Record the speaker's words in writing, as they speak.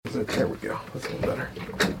There we go. That's a little better.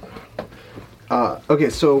 Okay,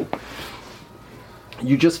 so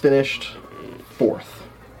you just finished 4th,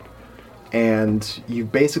 and you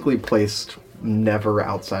basically placed never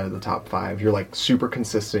outside of the top 5. You're like super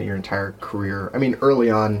consistent your entire career. I mean, early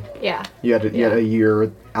on, you had a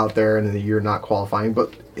year out there and then a year not qualifying,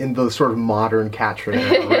 but in the sort of modern catch right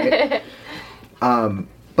now, right?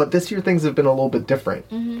 But this year things have been a little bit different,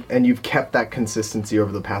 and you've kept that consistency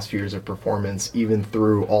over the past few years of performance, even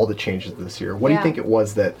through all the changes this year. What do you think it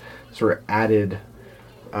was that sort of added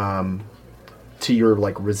to your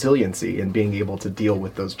like resiliency and being able to deal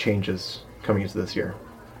with those changes coming into this year?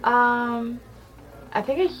 I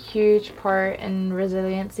think a huge part in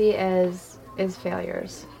resiliency is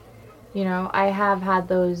failures. You know, I have had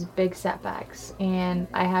those big setbacks, and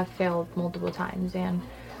I have failed multiple times, and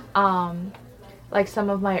like some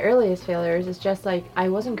of my earliest failures is just like I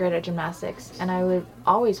wasn't great at gymnastics, and I would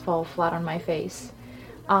always fall flat on my face.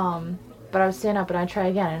 But I would stand up and I'd try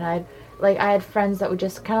again, and I had friends that would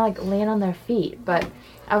just kind of like land on their feet, but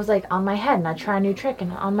I was like on my head and I'd try a new trick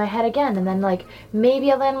and on my head again, and then like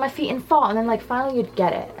maybe I land on my feet and fall, and then like finally you'd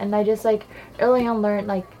get it. And I just like early on learned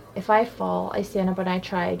like if I fall, I stand up and I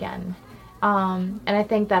try again. And I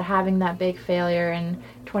think that having that big failure in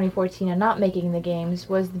 2014 and not making the games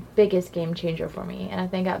was the biggest game changer for me. And I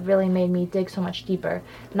think that really made me dig so much deeper,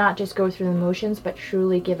 not just go through the motions, but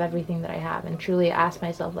truly give everything that I have and truly ask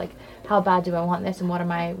myself, like, how bad do I want this and what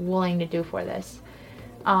am I willing to do for this?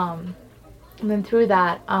 And then through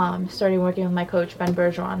that, starting working with my coach, Ben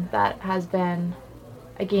Bergeron, that has been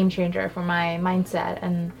a game changer for my mindset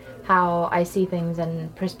and how I see things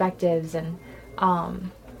and perspectives, and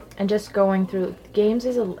just going through games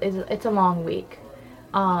it's a long week,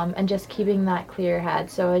 and just keeping that clear head.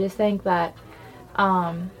 So I just think that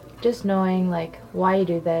just knowing like why you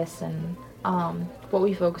do this and what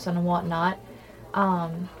we focus on and whatnot,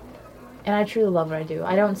 and I truly love what I do.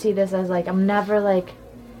 I don't see this as like I'm never like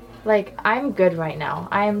I'm good right now.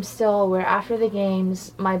 We're after the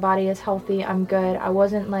games, my body is healthy, I'm good. I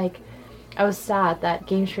was sad that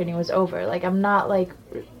games training was over. Like I'm not like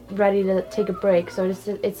ready to take a break, so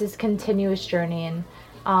it's this continuous journey.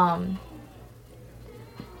 And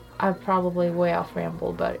I've probably way off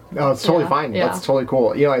rambled, but no, it's totally fine. That's totally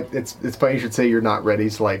cool. You know, it's funny you should say you're not ready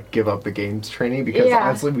to like give up the games training, because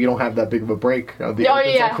honestly we don't have that big of a break. Around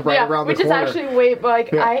the which is actually way, but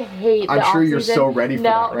like I hate the I'm sure off-season. You're so ready for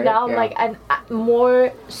that, right? Now I'm like, and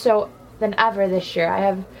more so than ever this year. I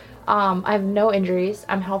have no injuries.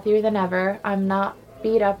 I'm healthier than ever. I'm not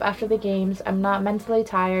beat up after the games. I'm not mentally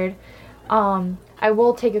tired. I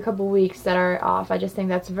will take a couple weeks that are off. I just think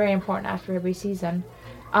that's very important after every season.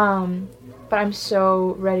 But I'm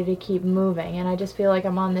so ready to keep moving, and I just feel like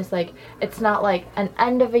I'm on this, like, it's not like an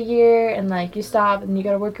end of a year and like you stop and you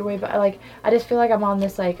gotta work your way, but I just feel like I'm on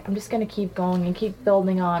this, like, I'm just gonna keep going and keep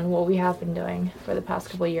building on what we have been doing for the past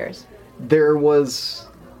couple of years.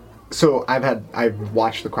 So I've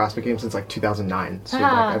watched the CrossFit Games since like 2009. So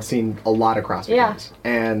like I've seen a lot of CrossFit Games,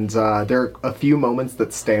 and there are a few moments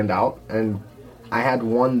that stand out. And I had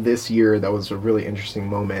one this year that was a really interesting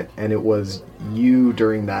moment, and it was you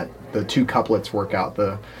during the 2 couplets workout,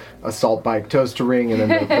 the assault bike toes to ring, and then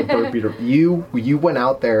the burpee. You went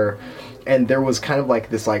out there, and there was kind of like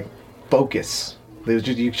this like focus.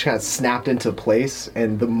 You kind of snapped into place,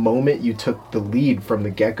 and the moment you took the lead from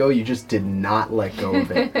the get-go, you just did not let go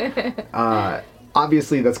of it.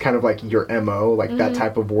 Obviously, that's kind of like your MO, like that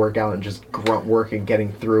type of workout, and just grunt work and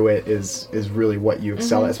getting through it is really what you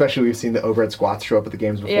excel at. Especially we've seen the overhead squats show up at the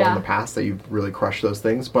games before in the past, that you've really crushed those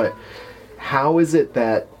things. But how is it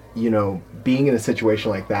that, you know, being in a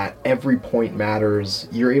situation like that, every point matters,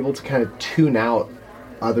 you're able to kind of tune out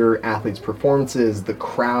other athletes' performances, the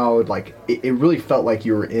crowd, like it really felt like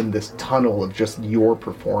you were in this tunnel of just your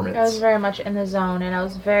performance. I was very much in the zone, and I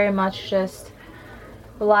was very much just,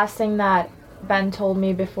 the last thing that Ben told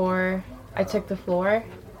me before I took the floor,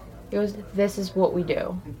 it was, this is what we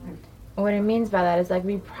do. And what it means by that is like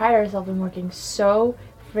we pride ourselves in working so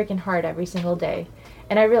freaking hard every single day.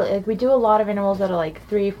 And I really, like, we do a lot of intervals that are like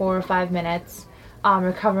 3, 4, or 5 minutes,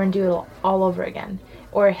 recover and do it all over again.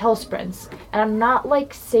 Or hill sprints, and I'm not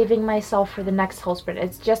like saving myself for the next hill sprint.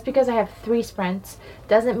 It's just because I have 3 sprints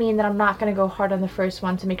doesn't mean that I'm not going to go hard on the first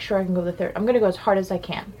one to make sure I can go the third. I'm going to go as hard as I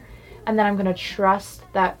can, and then I'm going to trust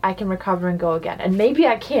that I can recover and go again. And maybe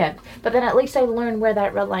I can't, but then at least I learned where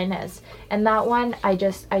that red line is. And that one, I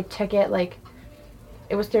took it like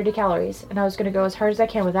it was 30 calories, and I was going to go as hard as I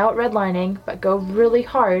can without redlining, but go really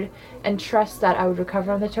hard and trust that I would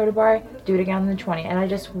recover on the toe to bar, do it again on the 20. And I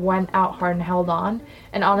just went out hard and held on.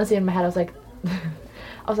 And honestly, in my head, I was like,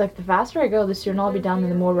 the faster I go, the sooner I'll be down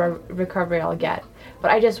and the more recovery I'll get.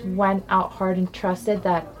 but I just went out hard and trusted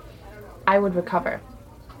that I would recover.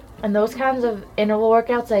 And those kinds of interval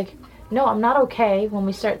workouts, like, no, I'm not okay when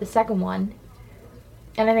we start the second one.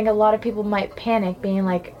 And I think a lot of people might panic being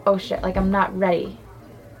like, oh shit, like I'm not ready.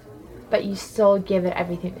 But you still give it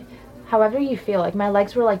everything. However you feel, like my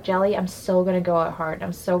legs were like jelly, I'm still gonna go out hard.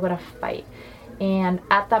 I'm still gonna fight. And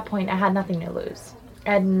at that point, I had nothing to lose.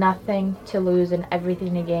 I had nothing to lose and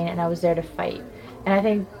everything to gain, and I was there to fight. And I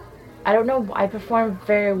think, I don't know, I performed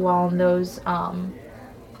very well in those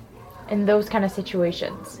kind of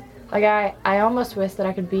situations. Like I almost wish that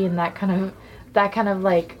I could be in that kind of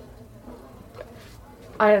like,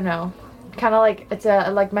 I don't know, kind of like it's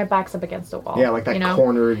like my back's up against the wall. Yeah, like that, you know?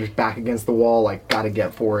 Corner, just back against the wall, like gotta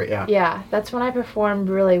get for it. Yeah. Yeah, that's when I performed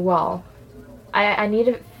really well. I need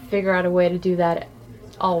to figure out a way to do that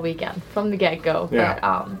all weekend from the get-go.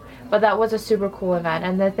 Yeah. But that was a super cool event.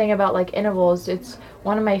 And the thing about like intervals, it's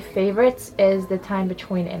one of my favorites is the time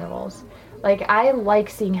between intervals. Like I like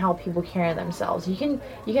seeing how people carry themselves. You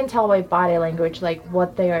can tell by body language like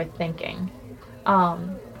what they are thinking.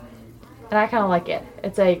 And I kind of like it.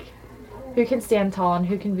 It's like who can stand tall and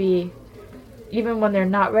who can be, even when they're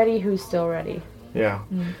not ready, who's still ready. Yeah.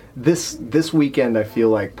 This weekend I feel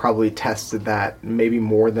like probably tested that maybe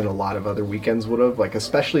more than a lot of other weekends would have, like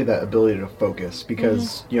especially that ability to focus,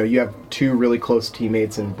 because you know, you have two really close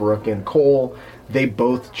teammates in Brooke and Cole. They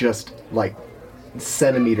both just like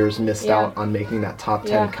centimeters missed out on making that top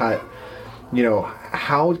 10 cut. You know,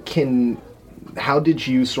 how did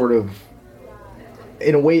you sort of,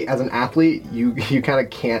 in a way, as an athlete, you kind of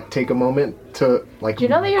can't take a moment to like, do you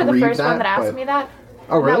know that you're the first one that asked me that?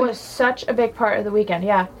 Oh, really? That was such a big part of the weekend.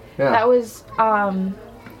 Yeah. That was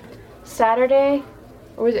Saturday,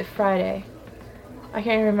 or was it Friday? I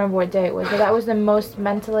can't even remember what day it was, but that was the most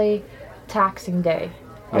mentally taxing day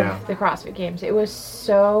of the CrossFit Games. It was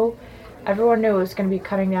so, everyone knew it was going to be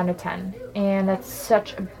cutting down to 10, and that's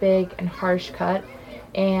such a big and harsh cut,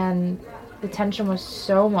 and the tension was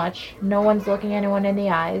so much. No one's looking anyone in the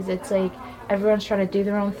eyes. It's like everyone's trying to do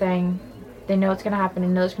their own thing. They know it's going to happen,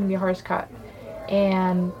 and know it's going to be a harsh cut.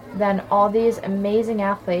 And then all these amazing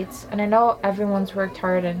athletes, and I know everyone's worked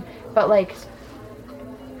hard, but like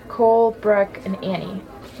Cole, Brooke, and Annie,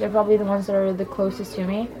 they're probably the ones that are the closest to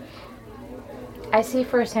me. I see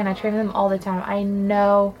firsthand, I train them all the time. I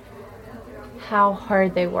know how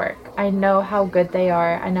hard they work. I know how good they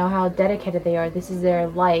are. I know how dedicated they are. This is their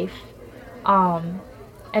life.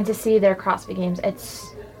 And to see their CrossFit Games,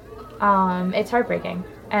 it's heartbreaking.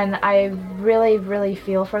 And I really, really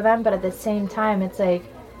feel for them, but at the same time, it's like,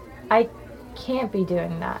 I can't be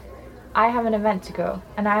doing that. I have an event to go,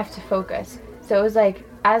 and I have to focus. So it was like,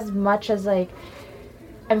 as much as like,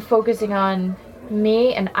 I'm focusing on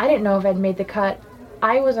me, and I didn't know if I'd made the cut,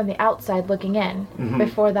 I was on the outside looking in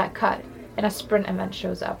before that cut, and a sprint event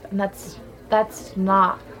shows up, and that's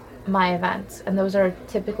not my events, and those are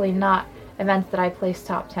typically not events that I place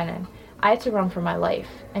top 10 in. I had to run for my life,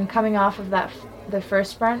 and coming off of the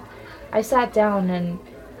first sprint, I sat down, and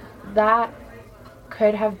that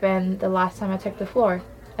could have been the last time I took the floor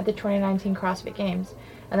at the 2019 CrossFit Games,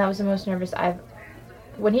 and that was the most nervous I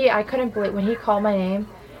couldn't believe, when he called my name,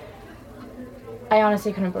 I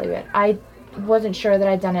honestly couldn't believe it. I wasn't sure that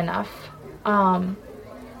I'd done enough, and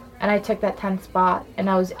I took that 10th spot, and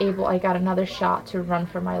I got another shot to run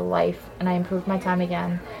for my life, and I improved my time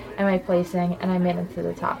again, and my placing, and I made it to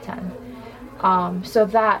the top 10. So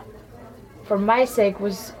that, for my sake,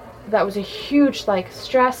 that was a huge like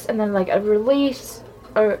stress, and then like a relief,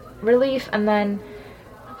 and then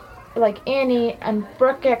like Annie and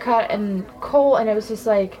Brooke get cut, and Cole, and it was just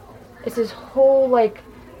like, it's this whole like,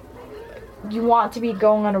 you want to be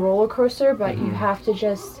going on a roller coaster, but you have to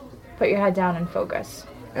just put your head down and focus.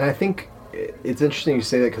 And I think it's interesting you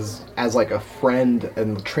say that, because as like a friend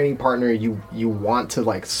and training partner, you want to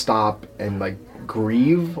like stop and like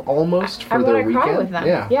grieve almost for their weekend. Cry with them.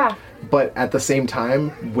 Yeah. But at the same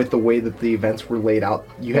time, with the way that the events were laid out,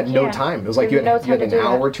 you had no time. It was like you had an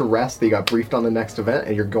hour to rest. They got briefed on the next event,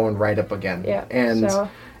 and you're going right up again. Yeah. And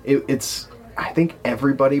it's I think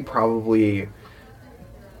everybody probably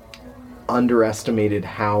underestimated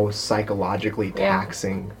how psychologically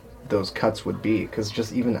taxing those cuts would be, because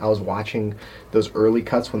just even I was watching those early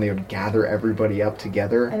cuts when they would gather everybody up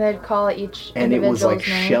together, and they'd call each and it was like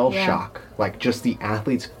name. shell shock, like just the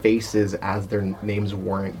athletes' faces as their names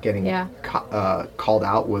weren't getting called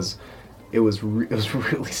out it was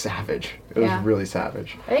really savage. It was really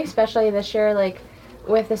savage. I think especially this year, like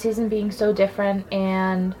with the season being so different,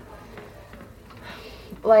 and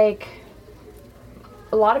like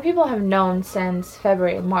a lot of people have known since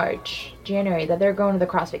February, March, January that they're going to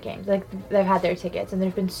the CrossFit Games. Like, they've had their tickets, and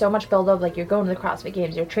there's been so much build up. Like, you're going to the CrossFit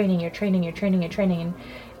Games, you're training,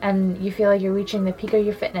 and you feel like you're reaching the peak of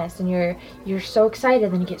your fitness, and you're so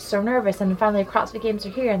excited, and you get so nervous, and then finally the CrossFit Games are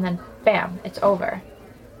here, and then bam, it's over.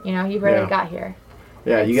 You know, you barely got here.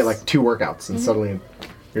 Yeah, you get like 2 workouts, and suddenly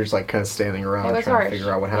you're just like kind of standing around trying to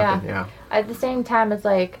figure out what happened. Yeah. At the same time, it's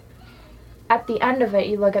like, at the end of it,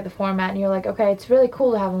 you look at the format and you're like, okay, it's really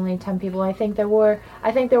cool to have only 10 people. I think there were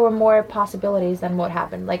more possibilities than what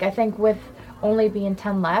happened. Like, I think with only being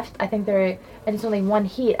 10 left, and it's only 1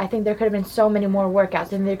 heat, I think there could have been so many more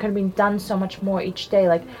workouts, and there could have been done so much more each day.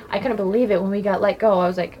 Like, I couldn't believe it when we got let go. I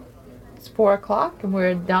was like, it's 4 o'clock and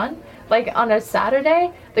we're done. Like, on a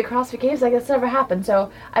Saturday, the CrossFit Games, like, that's never happened.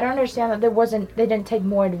 So I don't understand that they didn't take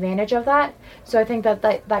more advantage of that. So I think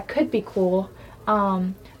that could be cool.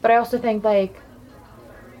 But I also think, like,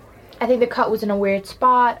 I think the cut was in a weird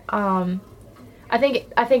spot. I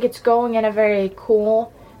think it's going in a very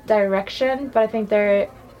cool direction, but I think and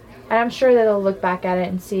I'm sure that they'll look back at it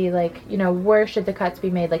and see, like, you know, where should the cuts be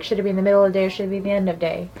made? Like, should it be in the middle of the day or should it be the end of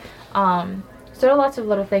day? So there are lots of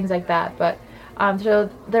little things like that, but so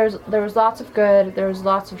there was lots of good, there was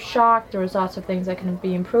lots of shock, there was lots of things that can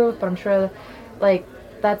be improved, but I'm sure, like,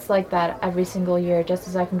 that's like that every single year, just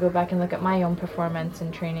as I can go back and look at my own performance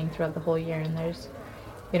and training throughout the whole year, and there's,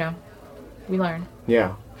 you know, we learn.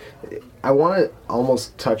 Yeah. I want to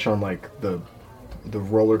almost touch on, like, the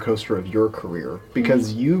roller coaster of your career,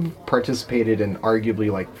 because you've participated in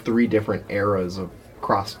arguably, like, 3 different eras of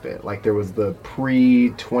CrossFit. Like, there was the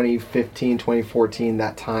pre-2015, 2014,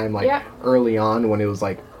 that time, like, early on when it was,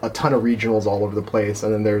 like, a ton of regionals all over the place,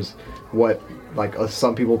 and then there's what, like,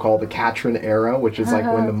 some people call the Katrin era, which is like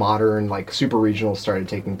when the modern, like, super regionals started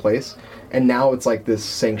taking place, and now it's like this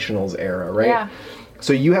sanctionals era, right? Yeah.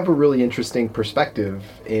 So you have a really interesting perspective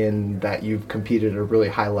in that you've competed at a really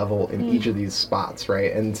high level in each of these spots,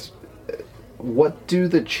 right? And what do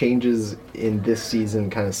the changes in this season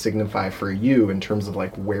kind of signify for you in terms of,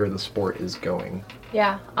 like, where the sport is going?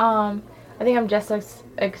 Yeah. I think I'm just as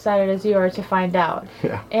excited as you are to find out.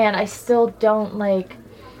 Yeah. And I still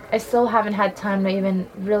haven't had time to even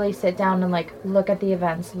really sit down and, like, look at the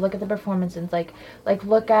events, look at the performances, like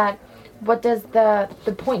look at what does the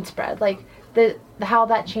point spread, like, how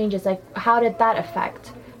that changes, like, how does that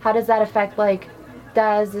affect, like,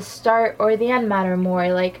 does the start or the end matter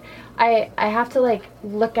more? Like, I have to, like,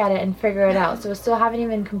 look at it and figure it out. So I still haven't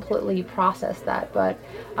even completely processed that, but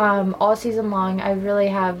all season long I really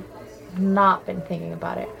have not been thinking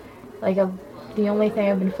about it. Like, the only thing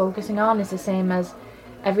I've been focusing on is the same as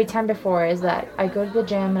every time before, is that I go to the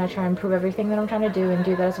gym and I try and improve everything that I'm trying to do and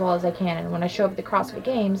do that as well as I can. And when I show up at the CrossFit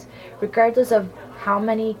Games, regardless of how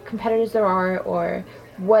many competitors there are or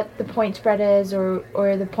what the point spread is or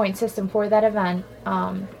the point system for that event,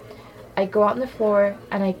 I go out on the floor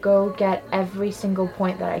and I go get every single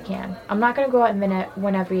point that I can. I'm not going to go out and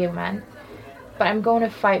win every event, but I'm going to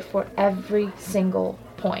fight for every single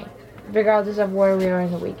point, regardless of where we are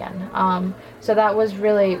in the weekend. So that was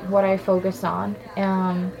really what I focused on.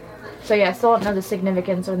 So yeah, I still don't know the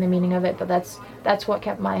significance or the meaning of it, but that's what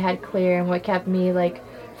kept my head clear and what kept me, like,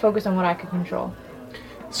 focused on what I could control.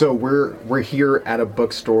 So we're here at a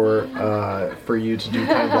bookstore for you to do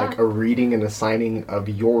kind of like a reading and a signing of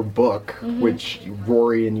your book, which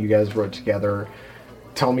Rory and you guys wrote together.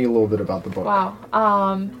 Tell me a little bit about the book. Wow.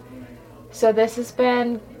 So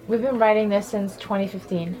we've been writing this since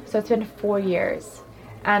 2015. So it's been 4 years.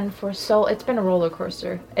 And it's been a roller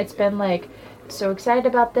coaster. It's been, like, so excited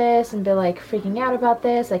about this and been, like, freaking out about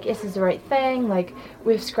this. Like, is this the right thing? Like,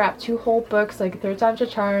 we've scrapped 2 whole books, like, 3rd time's a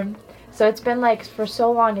charm. So it's been, like, for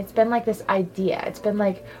so long, it's been, like, this idea. It's been,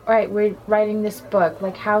 like, all right, we're writing this book.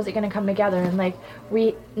 Like, how's it going to come together? And, like,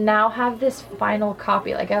 we now have this final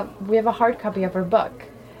copy. Like, we have a hard copy of our book.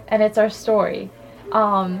 And it's our story.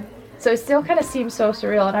 So it still kind of seems so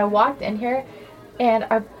surreal. And I walked in here, and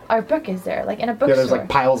our book is there, like, in a bookstore. Yeah, there's, like,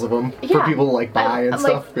 piles of them for people to, like, buy and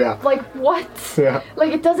stuff. Like, yeah. Like, what? Yeah.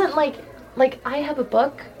 Like, it doesn't, like, I have a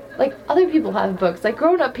book. Like, other people have books. Like,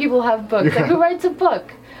 grown-up people have books. Like, who writes a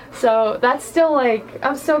book? So that's still, like,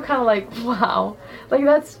 I'm still kind of like, wow. Like,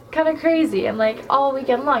 that's kind of crazy. And, like, all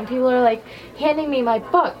weekend long, people are, like, handing me my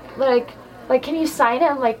book. Like, can you sign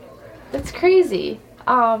it? I'm like, that's crazy.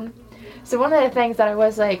 So one of the things that I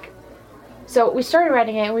was, like, so we started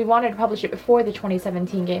writing it, and we wanted to publish it before the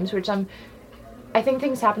 2017 games, which I'm I think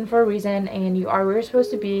things happen for a reason, and you are where you're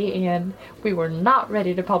supposed to be, and we were not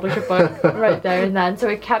ready to publish a book right there and then. So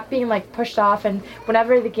it kept being like pushed off, and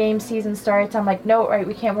whenever the game season starts, I'm like, no, right,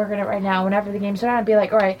 we can't work on it right now. Whenever the game starts, I'd be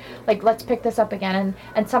like, all right, like let's pick this up again,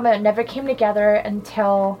 and some of it never came together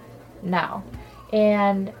until now.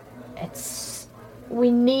 And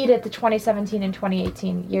we needed the 2017 and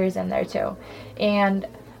 2018 years in there too, and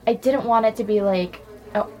I didn't want it to be like,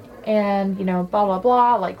 oh, and you know, blah blah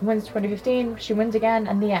blah, like wins 2015, she wins again,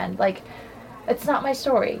 and the end. Like, it's not my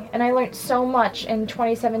story, and I learned so much in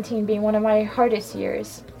 2017 being one of my hardest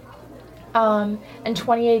years. In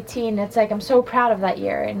 2018, it's like I'm so proud of that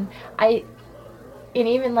year, and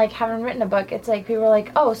even like having written a book, it's like people were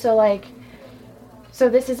like, oh, so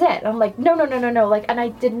this is it. And I'm like, no, like, and I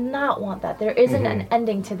did not want that. There isn't an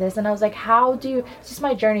ending to this. And I was like, it's just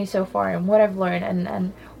my journey so far and what I've learned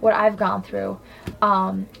and what I've gone through.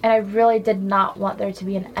 And I really did not want there to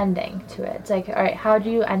be an ending to it. It's like, all right, how do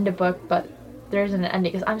you end a book, but there isn't an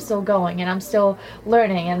ending? Because I'm still going and I'm still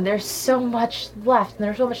learning, and there's so much left, and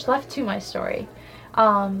there's so much left to my story.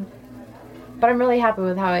 But I'm really happy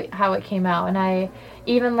with how it came out. And I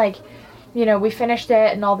even like, you know, we finished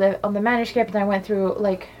it and all the manuscript, and I went through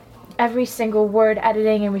like every single word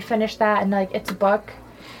editing, and we finished that, and like it's a book.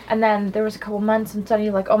 And then there was a couple months, and suddenly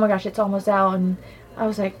like, oh my gosh, it's almost out, and I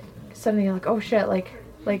was like, suddenly like, oh shit, like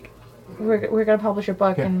we're gonna publish a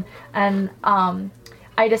book. Yeah. And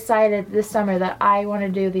I decided this summer that I want to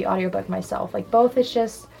do the audiobook myself. Like, both, it's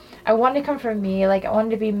just, I wanted to come from me, like I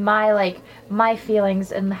wanted to be my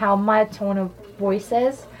feelings and how my tone of voice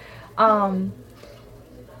is.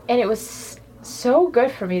 And it was so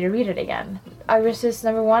good for me to read it again. I was just,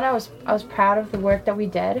 number one, I was proud of the work that we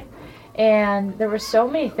did, and there were so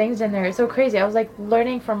many things in there. It's so crazy. I was like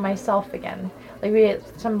learning from myself again. Like, we had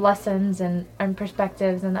some lessons and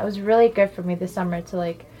perspectives, and that was really good for me this summer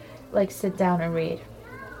to like sit down and read.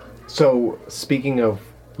 So speaking of,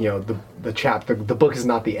 you know, the chapter, the book is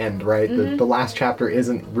not the end, right? The last chapter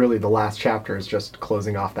isn't really the last chapter. It's just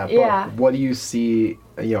closing off that book. Yeah. What do you see,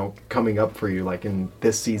 you know, coming up for you, like in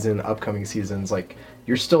this season, upcoming seasons? Like,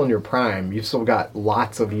 you're still in your prime. You've still got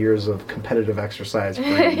lots of years of competitive exercise for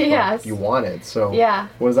you. Yes. You want it. So yeah.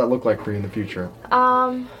 What does that look like for you in the future?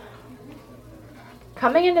 Coming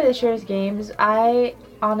into this year's games, I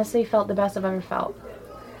honestly felt the best I've ever felt.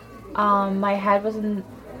 My head was in,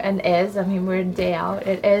 and is, I mean, we're day out,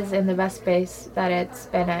 it is in the best space that it's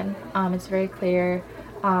been in. It's very clear.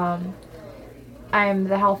 I'm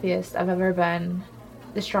the healthiest I've ever been,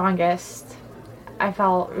 the strongest. I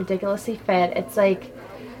felt ridiculously fit. It's like,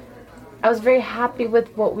 I was very happy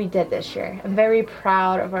with what we did this year. I'm very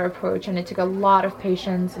proud of our approach, and it took a lot of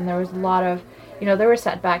patience, and there was a lot of, you know, there were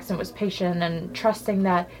setbacks, and it was patient and trusting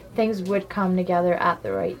that things would come together at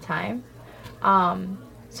the right time.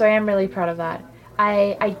 So I am really proud of that.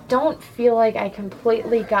 I don't feel like I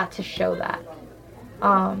completely got to show that.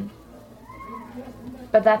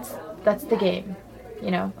 But that's the game,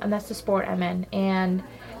 you know, and that's the sport I'm in.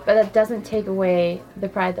 But that doesn't take away the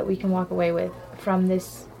pride that we can walk away with from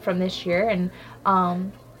this year. And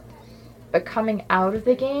but coming out of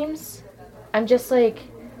the games, I'm just like,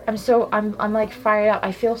 I'm like fired up.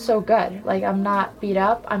 I feel so good. Like, I'm not beat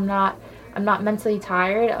up. I'm not mentally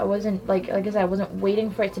tired. I wasn't like I said, I wasn't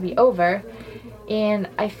waiting for it to be over. And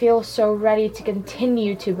I feel so ready to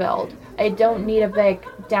continue to build. I don't need a big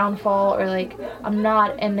downfall, or like, I'm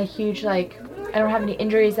not in a huge, like, I don't have any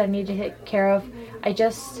injuries that I need to take care of.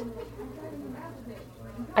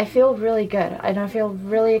 I feel really good. And I feel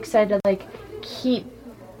really excited to like we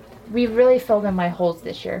really filled in my holes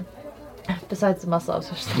this year. Besides the muscle ups,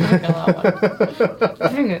 which I'm not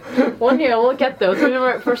gonna one year we'll get those. We've been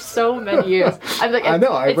working for so many years. I'm like, I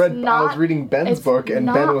know. I was reading Ben's book, and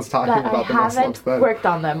Ben was talking about the muscle ups. I haven't worked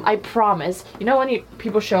on them. I promise. You know when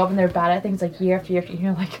people show up and they're bad at things like year after year after year,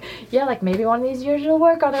 you're like, yeah, like maybe one of these years you'll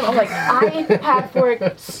work on them. I'm like, I have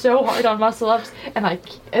worked so hard on muscle ups, and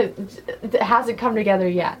it hasn't come together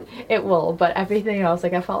yet. It will, but everything else,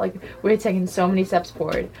 like, I felt like we had taken so many steps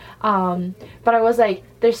forward. But I was like,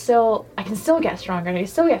 I can still get stronger, and I can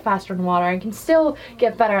still get faster in water, I can still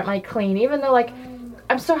get better at my clean, even though, like,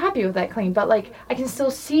 I'm so happy with that clean, but, like, I can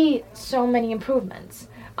still see so many improvements.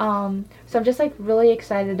 So I'm just, like, really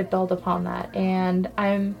excited to build upon that. And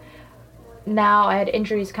I had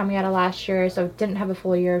injuries coming out of last year, so didn't have a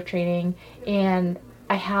full year of training, and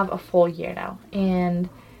I have a full year now, and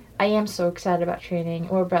I am so excited about training,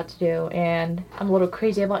 what we're about to do, and I'm a little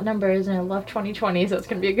crazy about numbers, and I love 2020, so it's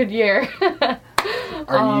gonna be a good year.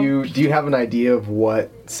 Do you have an idea of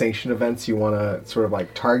what sanction events you want to sort of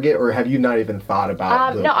like target, or have you not even thought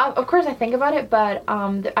about No, of course I think about it, but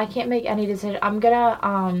I can't make any decision. I'm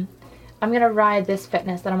gonna I'm gonna ride this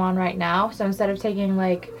fitness that I'm on right now. So instead of taking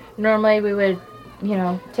like, normally we would, you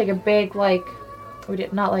know, take a big like, we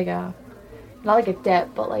did not like a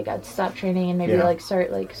dip, but like I'd stop training and maybe like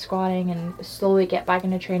start like squatting and slowly get back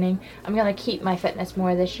into training. I'm gonna keep my fitness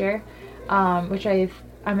more this year, which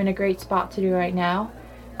I'm in a great spot to do right now.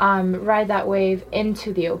 Ride that wave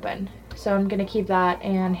into the open. So I'm gonna keep that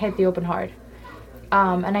and hit the open hard.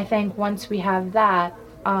 And I think once we have that,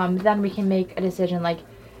 then we can make a decision. Like,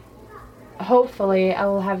 hopefully I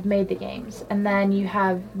will have made the games, and then you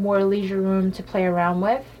have more leisure room to play around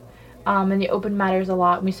with. And the open matters a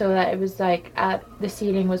lot. We saw that it was like the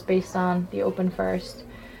seeding was based on the open first.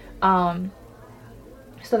 So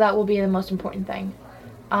that will be the most important thing.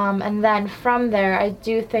 And then from there, I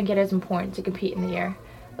do think it is important to compete in the year.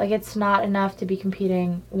 Like, it's not enough to be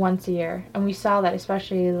competing once a year. And we saw that,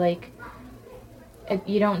 especially like,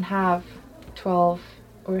 you don't have 12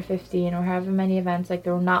 or 15 or however many events. Like,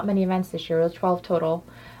 there were not many events this year. It was 12 total.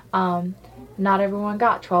 Not everyone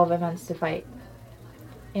got 12 events to fight.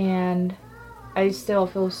 And I still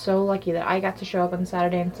feel so lucky that I got to show up on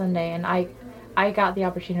Saturday and Sunday, and I got the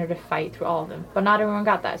opportunity to fight through all of them. But not everyone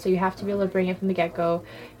got that, so you have to be able to bring it from the get-go.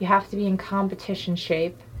 You have to be in competition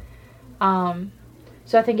shape.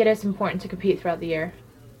 So I think it is important to compete throughout the year,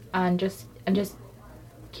 and just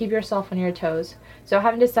keep yourself on your toes. So I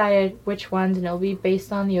haven't decided which ones, and it'll be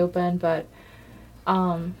based on the open, but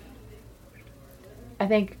I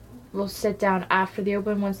think we'll sit down after the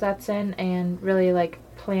open once that's in and really like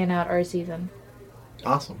plan out our season.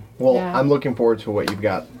 Awesome. Well, I'm looking forward to what you've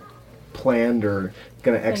got planned or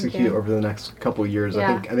going to execute over the next couple of years.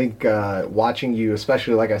 I think watching you,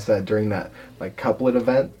 especially like I said during that like couplet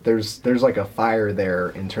event, there's like a fire there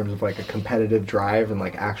in terms of like a competitive drive and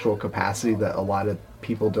like actual capacity that a lot of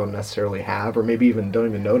people don't necessarily have, or maybe even don't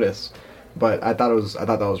even notice. But I thought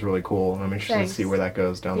that was really cool, and I'm interested to see where that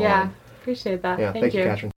goes down the line. Appreciate that. Yeah, thank you, Katrin.